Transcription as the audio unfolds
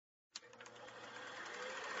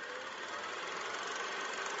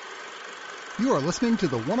You are listening to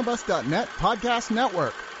the OneOfUs.net podcast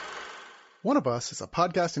network. One of Us is a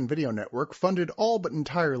podcast and video network funded all but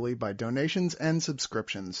entirely by donations and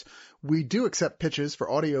subscriptions. We do accept pitches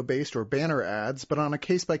for audio-based or banner ads, but on a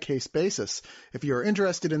case-by-case basis. If you are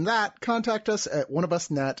interested in that, contact us at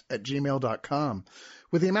oneofusnet@gmail.com.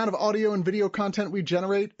 With the amount of audio and video content we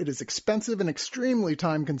generate, it is expensive and extremely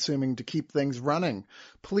time-consuming to keep things running.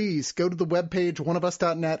 Please go to the webpage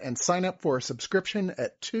oneofus.net and sign up for a subscription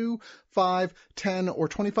at $2, $5, $10, or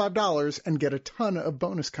 $25 and get a ton of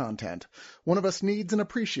bonus content. One of Us needs and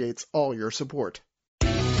appreciates all your support.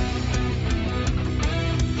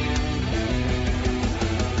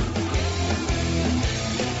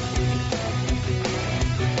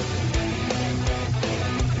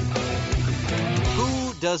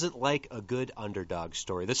 Doesn't like a good underdog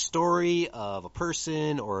story. The story of a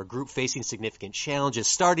person or a group facing significant challenges,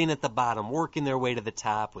 starting at the bottom, working their way to the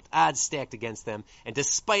top with odds stacked against them, and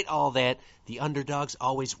despite all that, the underdogs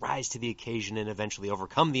always rise to the occasion and eventually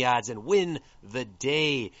overcome the odds and win the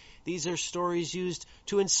day. These are stories used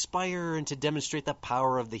to inspire and to demonstrate the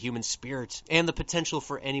power of the human spirit and the potential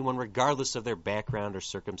for anyone, regardless of their background or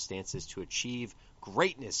circumstances, to achieve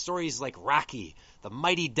greatness. Stories like Rocky, the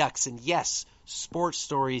Mighty Ducks, and yes, sports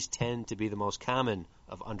stories tend to be the most common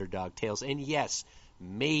of underdog tales. And yes,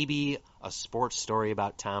 maybe a sports story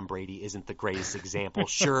about Tom Brady isn't the greatest example.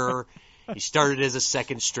 Sure, he started as a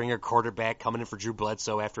second-stringer quarterback coming in for Drew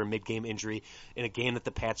Bledsoe after a mid-game injury in a game that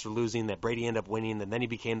the Pats were losing, that Brady ended up winning, and then he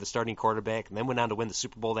became the starting quarterback, and then went on to win the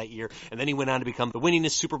Super Bowl that year, and then he went on to become the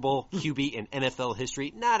winningest Super Bowl QB in NFL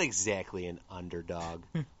history. Not exactly an underdog,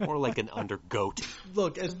 more like an undergoat.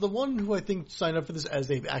 Look, as the one who I think signed up for this as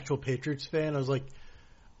an actual Patriots fan, I was like,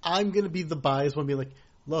 I'm going to be the biased one, being like,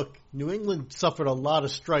 look, New England suffered a lot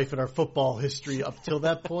of strife in our football history up till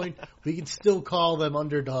that point. We can still call them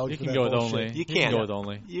underdogs. You can go with only. You can go with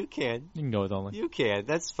only. You can. You can go with only. You can.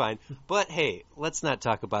 That's fine. But hey, let's not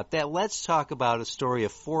talk about that. Let's talk about a story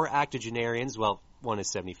of four octogenarians. Well, one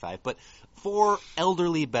is 75, but four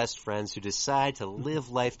elderly best friends who decide to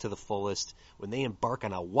live life to the fullest when they embark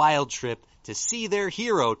on a wild trip to see their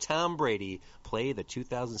hero, Tom Brady, play the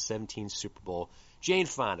 2017 Super Bowl. Jane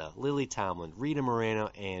Fonda, Lily Tomlin, Rita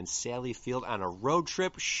Moreno, and Sally Field on a road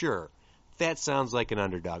trip? Sure. That sounds like an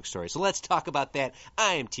underdog story. So let's talk about that.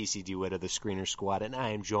 I am TC DeWitt of the Screener Squad, and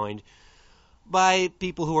I am joined by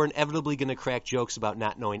people who are inevitably going to crack jokes about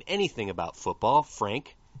not knowing anything about football.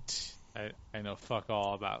 Frank. I know fuck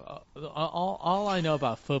all about all I know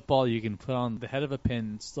about football. You can put on the head of a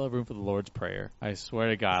pin, still have room for the Lord's Prayer. I swear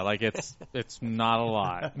to God, like it's not a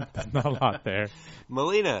lot. Not a lot there.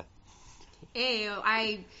 Melina. Hey,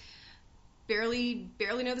 I barely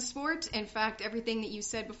know the sport. In fact, everything that you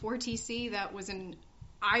said before, TC, that was an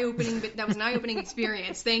eye-opening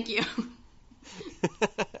experience. Thank you.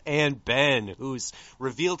 And Ben, who's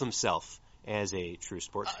revealed himself as a true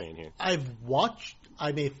sports fan here. I'm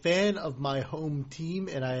a fan of my home team,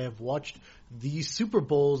 and I have watched the Super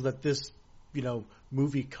Bowls that this,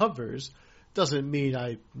 movie covers. Doesn't mean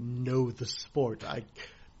I know the sport.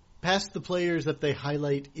 Past the players that they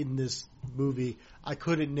highlight in this movie, I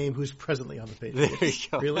couldn't name who's presently on the page. There you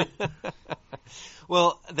go. Really?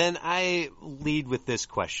 Well, then I lead with this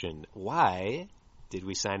question. Why did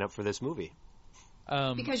we sign up for this movie?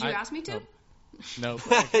 Because you asked me to? No.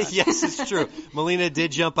 Yes, it's true. Melina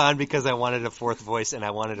did jump on because I wanted a fourth voice and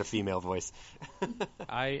I wanted a female voice.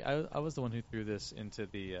 I was the one who threw this into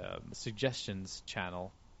the suggestions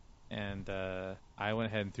channel. And I went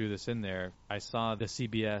ahead and threw this in there. I saw the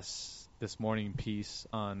CBS This Morning piece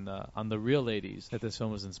on the real ladies that this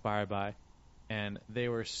film was inspired by, and they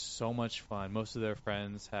were so much fun. Most of their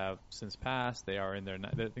friends have since passed. They are in their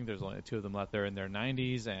I think there's only two of them left. They're in their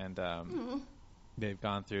 90s, and they've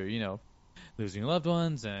gone through losing loved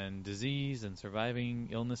ones and disease and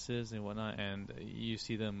surviving illnesses and whatnot. And you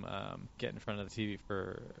see them get in front of the TV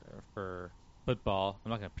for football. I'm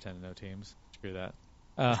not going to pretend to know teams. Screw that.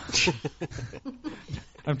 I'm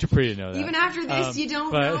too pretty to know that. Even after this, you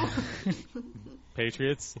don't know.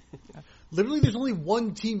 Patriots. Literally, there's only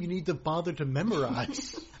one team you need to bother to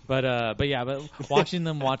memorize. But watching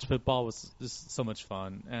them watch football was just so much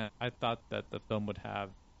fun. And I thought that the film would have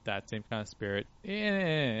that same kind of spirit.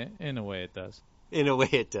 In a way, it does. In a way,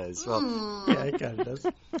 it does. Well, yeah, it kind of does.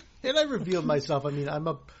 And I revealed myself. I mean, I'm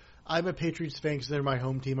a Patriots fan because they're my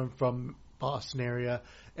home team. I'm from Boston area.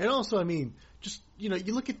 And also, I mean, just, you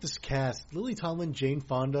look at this cast. Lily Tomlin, Jane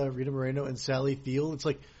Fonda, Rita Moreno, and Sally Field. It's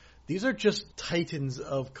like, these are just titans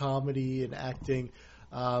of comedy and acting.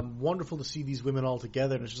 Wonderful to see these women all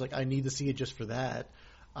together. And it's just like, I need to see it just for that.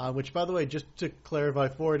 which, by the way, just to clarify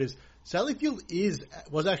for it, is Sally Field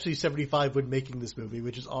was actually 75 when making this movie,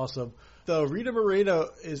 which is awesome. Though Rita Moreno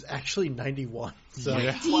is actually 91. So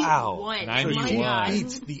Wow. 91. she My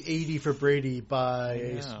beats the 80 for Brady by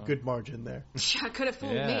a good margin there. Could have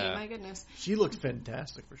fooled me. Yeah. My goodness. She looked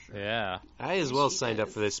fantastic for sure. Yeah. I as well She signed up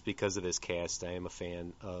does. for this because of this cast. I am a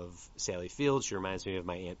fan of Sally Field. She reminds me of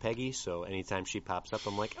my Aunt Peggy, so anytime she pops up,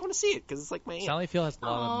 I'm like, I want to see it because it's like my aunt. Sally Field has a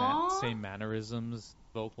lot of Aw. same mannerisms,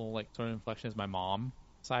 vocal like sort of inflection as my mom.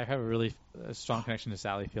 So I have a really strong connection to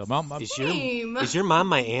Sally Field. Mom, Same. Is your mom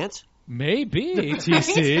my aunt? maybe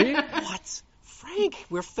TC. What? Frank,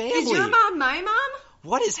 we're family. Is your mom my mom?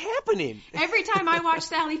 What is happening? Every time I watch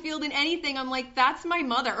Sally Field in anything, I'm like, that's my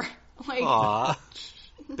mother. Like, Aw.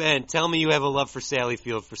 Ben, tell me you have a love for Sally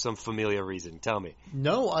Field for some familiar reason. Tell me.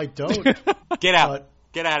 No, I don't. Get out. But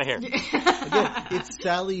Get out of here. again, it's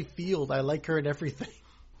Sally Field. I like her in everything.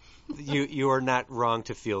 You are not wrong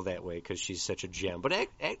to feel that way because she's such a gem. But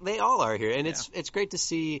they all are here, and it's great to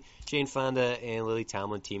see Jane Fonda and Lily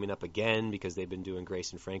Tomlin teaming up again because they've been doing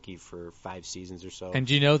Grace and Frankie for 5 seasons or so. And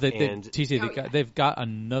do you know that And- TC they've got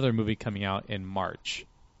another movie coming out in March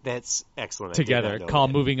That's excellent. I did together not know called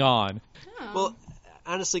that. Moving On. Well,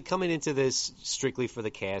 honestly, coming into this strictly for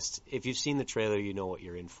the cast, if you've seen the trailer, you know what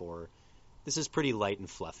you're in for. This is pretty light and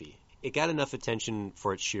fluffy. It got enough attention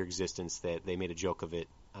for its sheer existence that they made a joke of it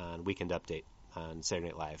on Weekend Update on Saturday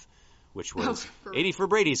Night Live, which was 80 for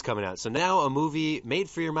Brady's coming out. So now a movie made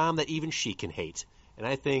for your mom that even she can hate. And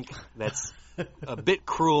I think that's a bit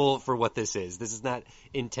cruel for what this is. This is not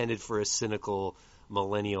intended for a cynical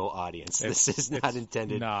millennial audience. This is not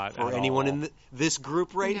intended not for at anyone all. in this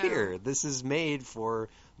group right No. here. This is made for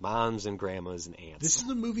moms and grandmas and aunts. This is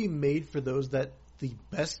a movie made for those that the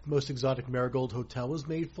best, most exotic Marigold Hotel was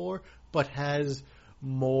made for, but has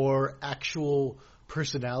more actual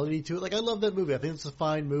personality to it. Like, I love that movie. I think it's a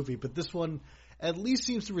fine movie, but this one at least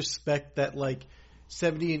seems to respect that, like,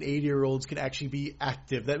 70 and 80-year-olds can actually be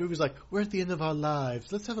active. That movie's like, we're at the end of our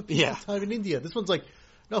lives. Let's have a peaceful time in India. This one's like,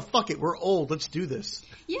 no, fuck it. We're old. Let's do this.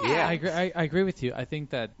 yeah. I agree with you. I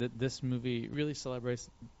think that this movie really celebrates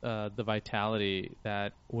the vitality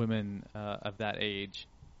that women of that age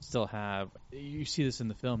still have. You see this in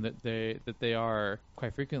the film that they are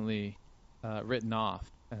quite frequently written off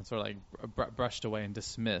and sort of like brushed away and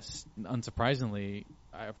dismissed. Unsurprisingly,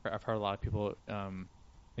 I've heard a lot of people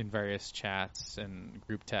in various chats and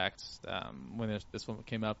group texts when this one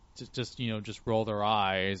came up, just roll their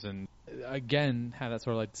eyes and again have that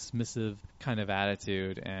sort of like dismissive kind of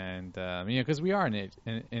attitude. And because we are in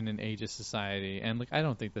an ageist society, and like I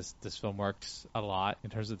don't think this film works a lot in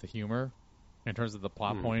terms of the humor, in terms of the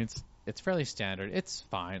plot points. It's fairly standard. It's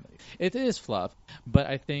fine. It is fluff, but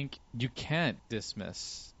I think you can't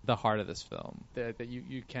dismiss the heart of this film. That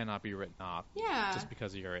you cannot be written off just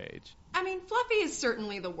because of your age. I mean, fluffy is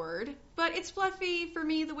certainly the word, but it's fluffy for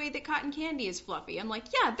me the way that cotton candy is fluffy. I'm like,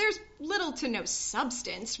 yeah, there's little to no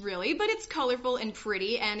substance, really, but it's colorful and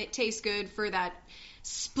pretty, and it tastes good for that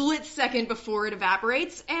split second before it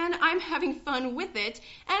evaporates, and I'm having fun with it,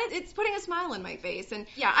 and it's putting a smile on my face. And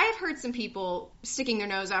yeah, I have heard some people sticking their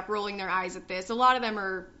nose up, rolling their eyes at this. A lot of them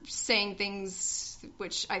are saying things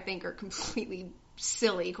which I think are completely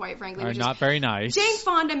silly, quite frankly. Are not very nice. Jane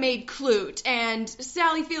Fonda made Clute, and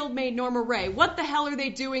Sally Field made Norma Ray. What the hell are they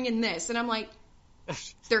doing in this? And I'm like,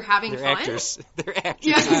 they're having They're fun? actors. They're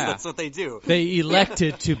actresses. Yeah. That's what they do. They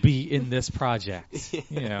elected to be in this project.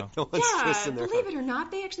 You know. No one's Yeah, twisting their believe it or not,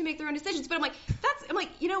 they actually make their own decisions. But I'm like,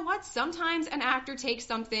 you know what? Sometimes an actor takes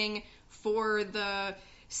something for the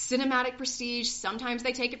cinematic prestige. Sometimes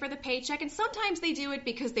they take it for the paycheck, and sometimes they do it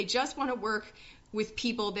because they just want to work with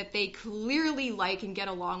people that they clearly like and get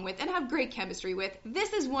along with and have great chemistry with.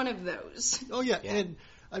 This is one of those. Oh, yeah. And,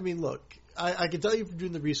 I mean, look, I can tell you from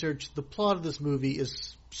doing the research, the plot of this movie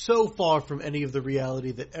is so far from any of the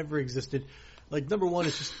reality that ever existed. Like, number one,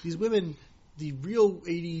 it's just these women, the real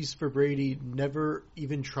 80s for Brady, never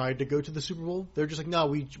even tried to go to the Super Bowl. They're just like, no,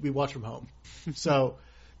 we watch from home. So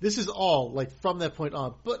this is all, like, from that point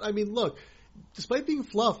on. But, I mean, look, despite being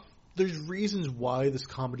fluff, there's reasons why this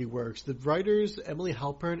comedy works. The writers, Emily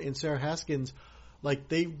Halpern and Sarah Haskins, like,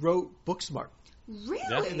 they wrote Booksmart.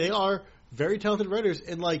 Really? They are very talented writers.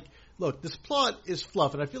 And, like, look, this plot is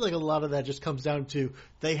fluff, and I feel like a lot of that just comes down to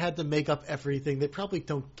they had to make up everything. They probably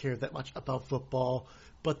don't care that much about football,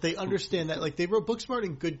 but they understand that. Like, they wrote Booksmart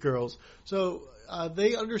and Good Girls, so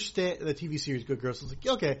they understand the TV series Good Girls. It's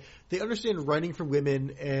like, okay, they understand writing for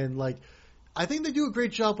women, and, like, I think they do a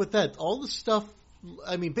great job with that. All the stuff,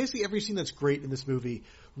 I mean, basically every scene that's great in this movie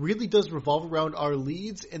really does revolve around our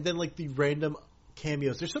leads, and then, like, the random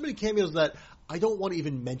cameos. There's so many cameos that I don't want to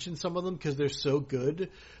even mention some of them because they're so good.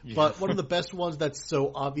 Yeah. But one of the best ones that's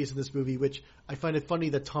so obvious in this movie, which I find it funny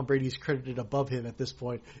that Tom Brady's credited above him at this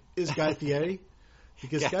point, is Guy Fieri.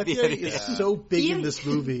 Because Guy Fieri is so big in this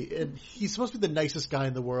movie, and he's supposed to be the nicest guy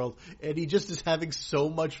in the world, and he just is having so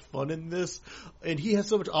much fun in this, and he has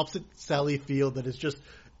so much opposite Sally Field that is just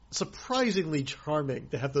surprisingly charming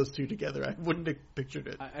to have those two together. I wouldn't have pictured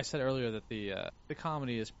it. I said earlier that the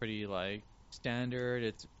comedy is pretty like standard.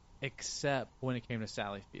 It's except when it came to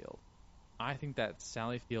Sally Field. I think that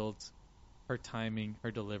Sally Field's her timing, her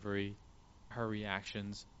delivery, her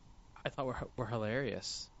reactions, I thought were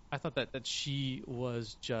hilarious. I thought that she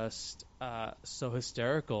was just so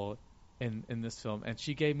hysterical in this film, and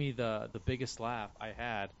she gave me the biggest laugh I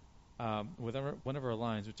had with one of her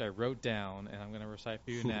lines, which I wrote down, and I'm going to recite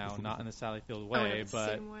for you now, not in the Sally Field way,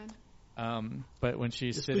 but when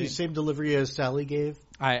she's sitting, same delivery as Sally gave.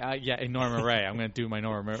 In Norma Ray. I'm going to do my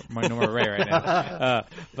Norma Ray right now.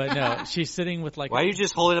 But no, she's sitting with like. Why are you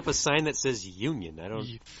just holding up a sign that says Union? I don't.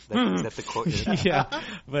 Is that the quote? Yeah,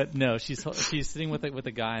 but no, she's sitting with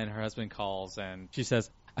a guy, and her husband calls, and she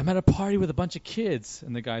says, "I'm at a party with a bunch of kids,"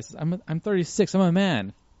 and the guy says, "I'm 36. I'm a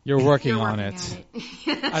man." You're working on it.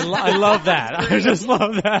 I love that. I just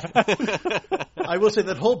love that. I will say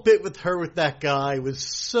that whole bit with her with that guy was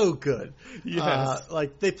so good. Yes.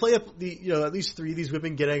 Like they play up at least 3 of these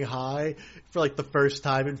women getting high for like the first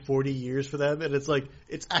time in 40 years for them, and it's like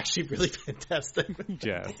it's actually really fantastic.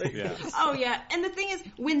 Yes. Oh yeah, and the thing is,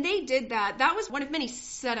 when they did that, that was one of many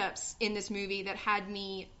setups in this movie that had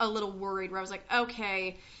me a little worried. Where I was like,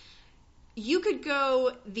 okay, you could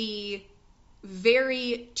go the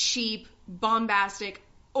very cheap, bombastic,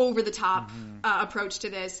 over-the-top approach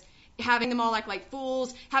to this, having them all act like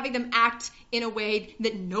fools, having them act in a way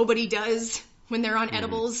that nobody does when they're on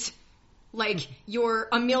edibles, like your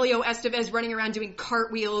Emilio Estevez running around doing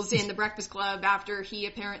cartwheels in The Breakfast Club after he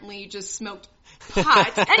apparently just smoked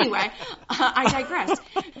pot. Anyway, I digress.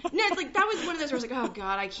 No, it's like that was one of those where I was like, oh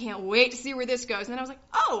god, I can't wait to see where this goes. And then I was like,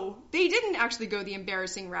 oh, they didn't actually go the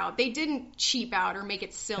embarrassing route. They didn't cheap out or make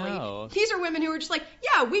it silly. No. These are women who are just like,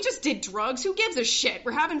 yeah, we just did drugs. Who gives a shit?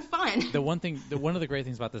 We're having fun. One of the great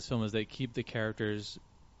things about this film is they keep the characters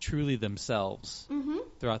truly themselves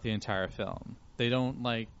throughout the entire film. They don't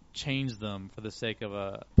like change them for the sake of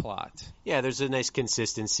a plot. Yeah, there's a nice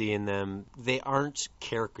consistency in them. They aren't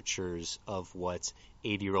caricatures of what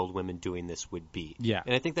 80-year-old women doing this would be. Yeah.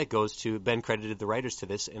 And I think that goes to, Ben credited the writers to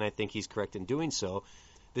this, and I think he's correct in doing so.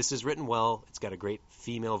 This is written well. It's got a great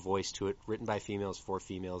female voice to it, written by females for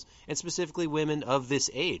females, and specifically women of this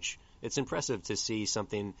age. It's impressive to see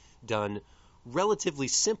something done relatively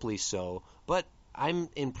simply so, but I'm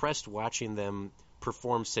impressed watching them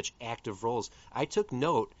perform such active roles. I took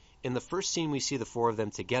note, in the first scene we see the 4 of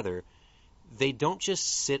them together, they don't just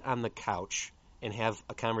sit on the couch and have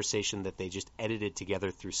a conversation that they just edited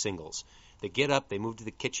together through singles. They get up, they move to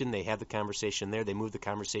the kitchen, they have the conversation there, they move the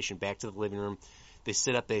conversation back to the living room, they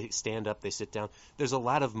sit up, they stand up, they sit down. There's a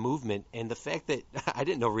lot of movement, and the fact that I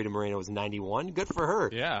didn't know Rita Moreno was 91, good for her.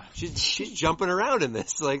 Yeah. She's jumping around in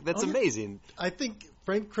this. Like, that's amazing. I think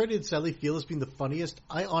Frank credited Sally Field as being the funniest.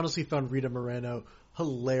 I honestly found Rita Moreno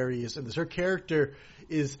hilarious in this. Her character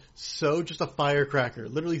is so just a firecracker.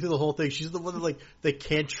 Literally through the whole thing, she's the one that they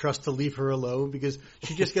can't trust to leave her alone because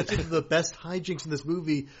she just gets into the best hijinks in this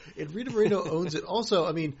movie. And Rita Moreno owns it. Also,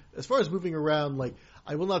 I mean, as far as moving around, like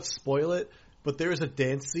I will not spoil it, but there is a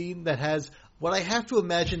dance scene that has what I have to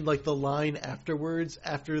imagine like the line afterwards,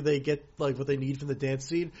 after they get like what they need from the dance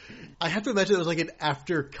scene. I have to imagine it was like an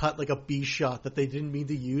after cut, like a B shot that they didn't mean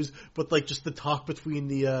to use, but like just the talk between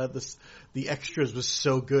the extras was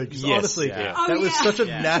so good. Because honestly, that was such a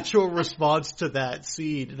natural response to that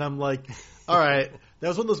scene, and I'm like, all right. That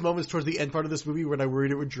was one of those moments towards the end part of this movie when I worried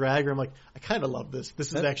it would drag, or I'm like, I kind of love this. This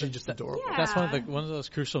is actually just adorable. Yeah. That's one of those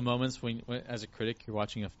crucial moments when as a critic, you're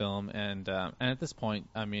watching a film, and at this point,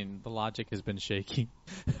 I mean, the logic has been shaky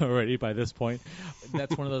already by this point.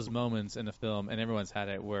 That's one of those moments in a film, and everyone's had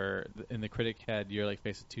it, where in the critic head, you're like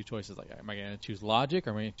faced with 2 choices. Like, am I going to choose logic, or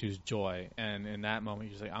am I going to choose joy? And in that moment,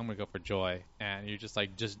 you're just like, I'm going to go for joy. And you just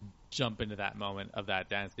like, just jump into that moment of that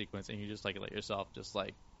dance sequence, and you just like let yourself just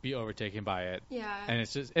like be overtaken by it. Yeah. And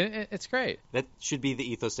it's just, it's great. That should be the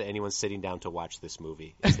ethos to anyone sitting down to watch this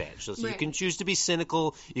movie. Is that so Right. You can choose to be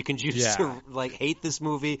cynical, you can choose to like hate this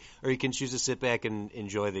movie, or you can choose to sit back and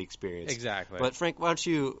enjoy the experience. Exactly. But Frank, why don't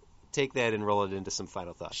you take that and roll it into some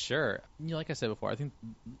final thoughts? Sure. Like I said before, I think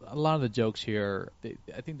a lot of the jokes here,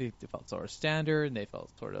 I think they felt sort of standard, and they felt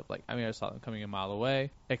sort of like, I mean, I saw them coming a mile away,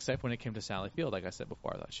 except when it came to Sally Field. Like I said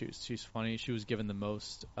before, I thought she's funny. She was given the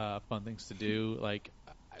most fun things to do. Like,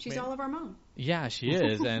 She's all of our mom. Yeah, she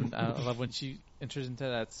is, and I love when she enters into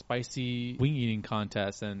that spicy wing eating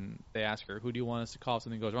contest, and they ask her, "Who do you want us to call if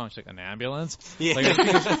something goes wrong?" She's like, "An ambulance." Yeah. Like,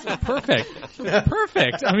 it's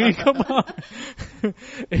perfect. I mean, come on.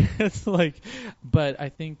 It's like, but I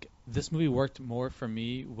think this movie worked more for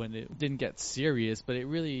me when it didn't get serious, but it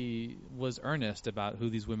really was earnest about who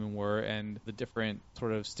these women were and the different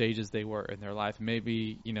sort of stages they were in their life.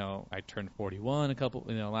 Maybe, I turned 41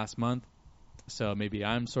 last month. So maybe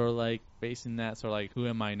I'm sort of like facing that sort of like, who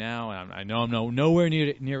am I now? And I know I'm nowhere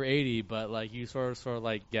near 80, but like you sort of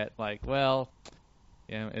like get like, well,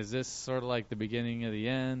 is this sort of like the beginning of the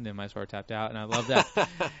end? Am I sort of tapped out? And I love that,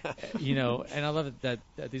 and I love that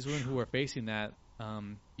these women who are facing that,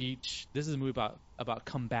 this is a movie about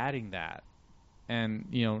combating that, and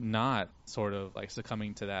not sort of like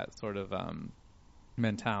succumbing to that sort of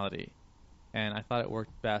mentality. And I thought it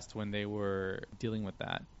worked best when they were dealing with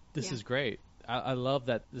that. This is great. I love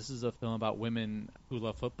that this is a film about women who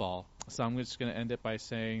love football. So I'm just going to end it by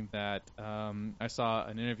saying that I saw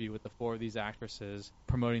an interview with the 4 of these actresses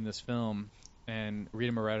promoting this film, and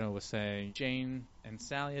Rita Moreno was saying Jane and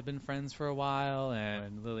Sally have been friends for a while,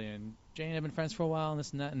 and Lily and Jane have been friends for a while, and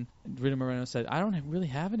this and that. And Rita Moreno said, "I don't really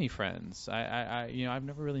have any friends. I've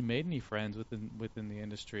never really made any friends within the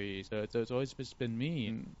industry. So it's always just been me."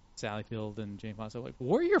 And Sally Field and Jane Fonda said, like,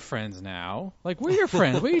 "We're your friends now. Like, we're your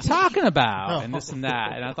friends. What are you talking about?" And this and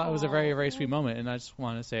that. And I thought it was a very, very sweet moment. And I just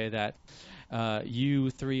want to say that you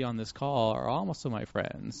 3 on this call are almost my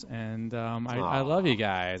friends, and I love you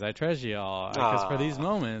guys. I treasure y'all for these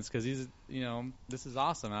moments, because these, this is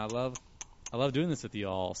awesome. I love doing this with you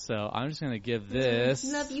all. So I'm just gonna give this.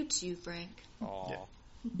 Love you too, Frank.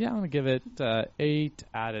 Yeah, I'm gonna give it 8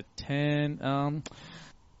 out of 10.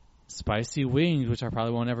 Spicy wings, which I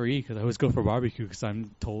probably won't ever eat because I always go for barbecue because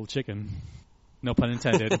I'm total chicken. No pun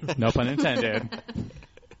intended. No pun intended.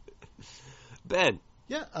 Ben.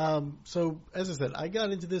 Yeah, so as I said, I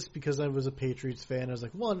got into this because I was a Patriots fan. I was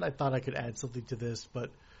like, 1, I thought I could add something to this, but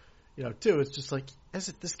 2, it's just like,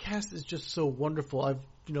 this cast is just so wonderful. I've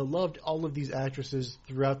loved all of these actresses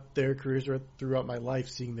throughout their careers, or throughout my life,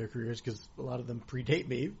 seeing their careers, because a lot of them predate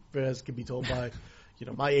me, as can be told by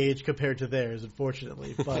my age compared to theirs,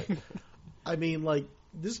 unfortunately. But I mean, like,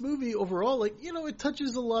 this movie overall, like, it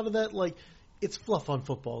touches a lot of that, like, it's fluff on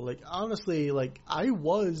football. Like, honestly, like, I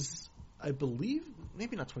believe,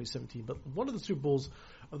 maybe not 2017, but one of the Super Bowls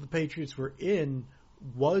of the Patriots were in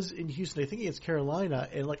was in Houston, I think against Carolina,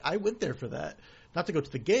 and like I went there for that. Not to go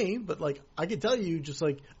to the game, but like I could tell you, just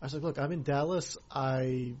like I was like, look, I'm in Dallas,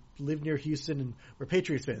 I live near Houston, and we're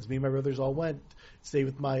Patriots fans. Me and my brothers all went, stayed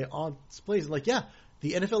with my aunt's place, and like, yeah,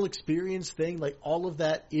 the NFL experience thing, like all of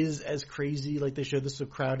that is as crazy. Like they showed this so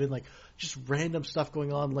crowded, like just random stuff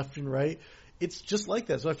going on left and right. It's just like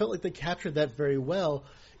that. So I felt like they captured that very well.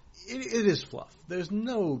 It is fluff. There's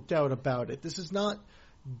no doubt about it. This is not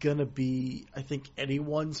gonna be, I think,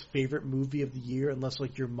 anyone's favorite movie of the year, unless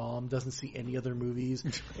like your mom doesn't see any other movies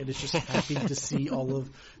and is just happy to see all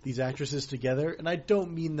of these actresses together. And I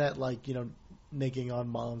don't mean that like, negging on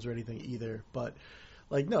moms or anything either, but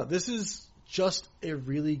like, no, this is just a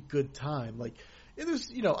really good time. Like,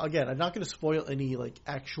 there's, again, I'm not going to spoil any like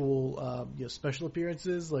actual, special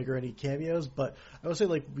appearances, like, or any cameos, but I will say,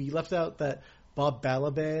 like, we left out that Bob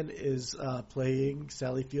Balaban is playing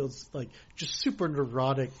Sally Field's like just super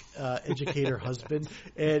neurotic educator husband,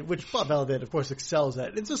 and which Bob Balaban, of course, excels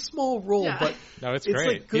at. It's a small role, but no, it's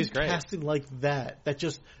great. Like good He's great. Casting like that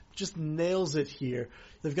just nails it here.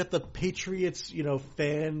 They've got the Patriots,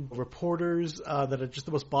 fan reporters that are just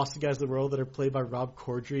the most Boston guys in the world that are played by Rob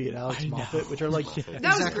Corddry and Alex Moffat, which are like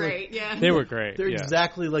that was great. Yeah, they were great. They're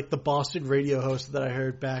exactly like the Boston radio hosts that I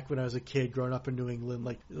heard back when I was a kid growing up in New England.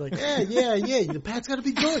 Like yeah, the Pats got to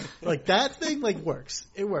be good. Like that thing, like works.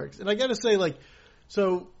 It works, and I got to say, like,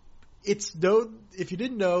 so. If you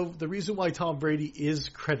didn't know, the reason why Tom Brady is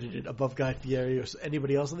credited above Guy Fieri or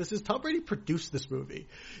anybody else in this is Tom Brady produced this movie.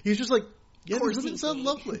 He's just like, yeah, these women sound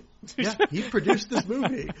lovely. Yeah, he produced this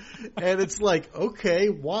movie. And it's like, okay,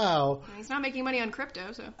 wow. He's not making money on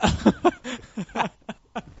crypto, so.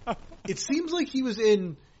 It seems like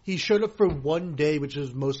he showed up for one day, which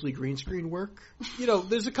is mostly green screen work.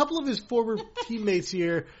 There's a couple of his former teammates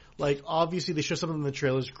here. Like, obviously, they show some of them in the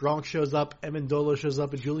trailers. Gronk shows up, Amendola shows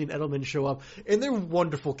up, and Julian Edelman show up. And they're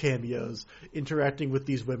wonderful cameos interacting with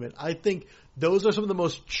these women. I think those are some of the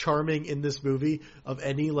most charming in this movie of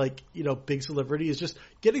any, like, big celebrity, is just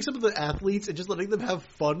getting some of the athletes and just letting them have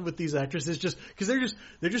fun with these actresses, just because they're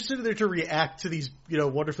just sitting there to react to these,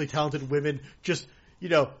 wonderfully talented women just,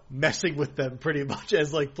 messing with them pretty much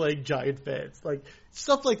as, like, playing giant fans. Like,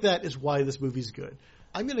 stuff like that is why this movie's good.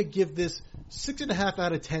 I'm going to give this 6.5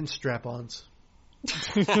 out of 10 strap-ons.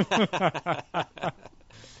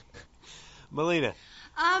 Melina.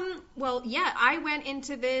 Well, yeah, I went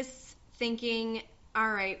into this thinking,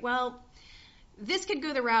 all right, well, this could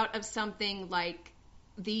go the route of something like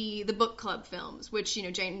the book club films, which, you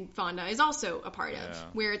know, Jane Fonda is also a part of,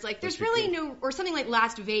 where it's like, there's really no, or something like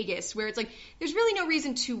Last Vegas, where it's like, there's really no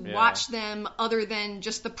reason to watch them other than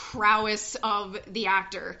just the prowess of the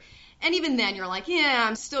actor. And even then, you're like, yeah,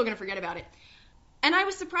 I'm still going to forget about it. And I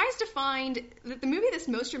was surprised to find that the movie this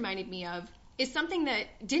most reminded me of is something that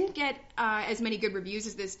didn't get as many good reviews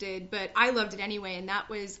as this did, but I loved it anyway, and that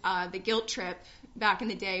was The Guilt Trip back in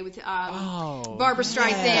the day with Barbara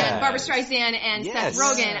Streisand and Seth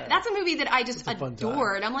Rogen. That's a movie that I just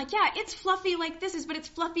adored. I'm like, yeah, it's fluffy like this is, but it's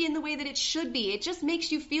fluffy in the way that it should be. It just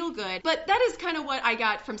makes you feel good. But that is kind of what I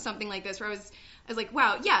got from something like this, where I was like,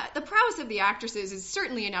 wow, yeah, the prowess of the actresses is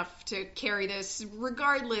certainly enough to carry this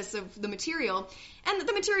regardless of the material. And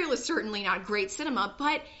the material is certainly not great cinema,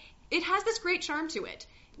 but it has this great charm to it.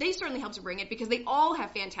 They certainly help to bring it because they all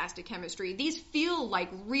have fantastic chemistry. These feel like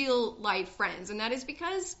real life friends, and that is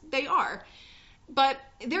because they are. But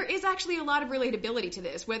there is actually a lot of relatability to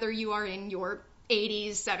this, whether you are in your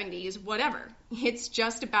 80s, 70s, whatever. It's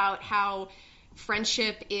just about how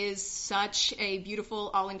friendship is such a beautiful,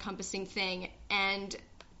 all-encompassing thing. And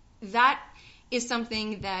that is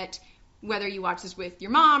something that, whether you watch this with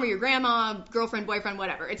your mom or your grandma, girlfriend, boyfriend,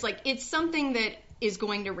 whatever, it's like, it's something that is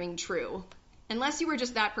going to ring true. Unless you were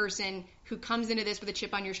just that person who comes into this with a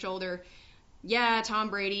chip on your shoulder, yeah, Tom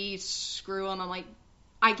Brady, screw him. I'm like,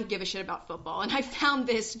 I could give a shit about football. And I found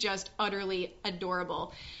this just utterly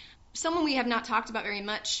adorable. Someone we have not talked about very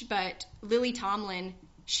much, but Lily Tomlin,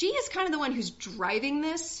 she is kind of the one who's driving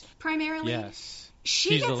this primarily. Yes.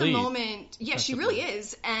 She gets a moment. Yeah, she really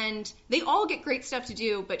is. And they all get great stuff to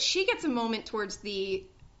do, but she gets a moment towards the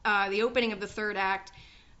opening of the third act.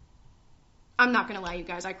 I'm not going to lie, you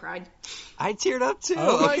guys. I cried. I teared up, too.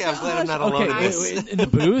 Oh okay, I'm glad I'm not alone in this. In the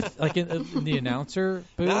booth? Like in the announcer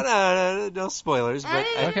booth? No spoilers, but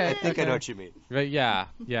I think I know what you mean. But yeah.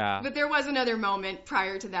 But there was another moment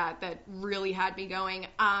prior to that really had me going.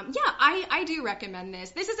 I do recommend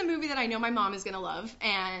this. This is a movie that I know my mom is going to love,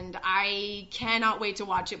 and I cannot wait to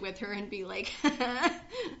watch it with her and be like,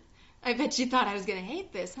 I bet you thought I was going to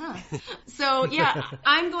hate this, huh? So, yeah,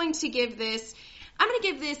 I'm going to give this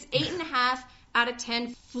 8.5 out of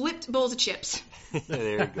 10 flipped bowls of chips.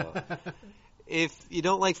 There you go. If you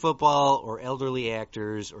don't like football or elderly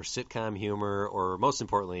actors or sitcom humor, or most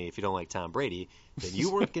importantly, if you don't like Tom Brady, then you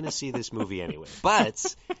weren't going to see this movie anyway.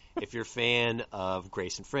 But if you're a fan of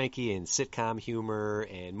Grace and Frankie and sitcom humor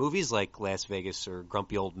and movies like Las Vegas or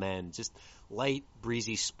Grumpy Old Men, just light,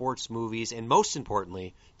 breezy sports movies, and most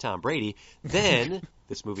importantly, Tom Brady, then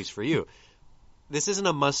this movie's for you. This isn't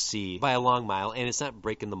a must-see by a long mile, and it's not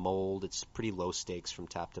breaking the mold. It's pretty low stakes from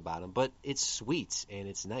top to bottom, but it's sweet, and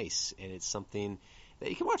it's nice, and it's something that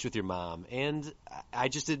you can watch with your mom. And I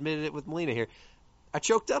just admitted it with Melina here. I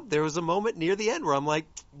choked up. There was a moment near the end where I'm like,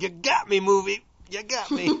 you got me, movie. You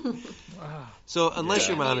got me. So unless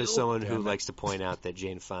your mom is someone who likes to point out that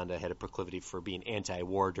Jane Fonda had a proclivity for being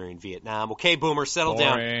anti-war during Vietnam, okay, boomer, settle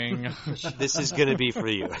down. This is going to be for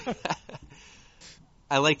you.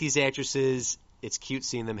 I like these actresses. It's cute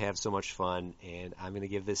seeing them have so much fun, and I'm going to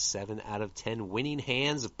give this 7 out of 10 winning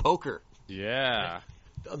hands of poker. Yeah.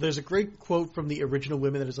 There's a great quote from the original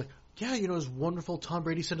women that is like, yeah, you know, it's wonderful. Tom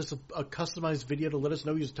Brady sent us a customized video to let us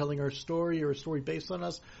know he was telling our story or a story based on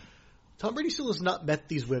us. Tom Brady still has not met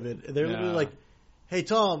these women. They're literally like, hey,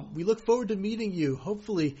 Tom, we look forward to meeting you.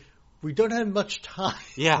 Hopefully, we don't have much time.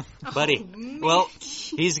 Yeah, buddy. Well,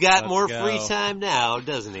 he's got more free time now,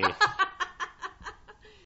 doesn't he?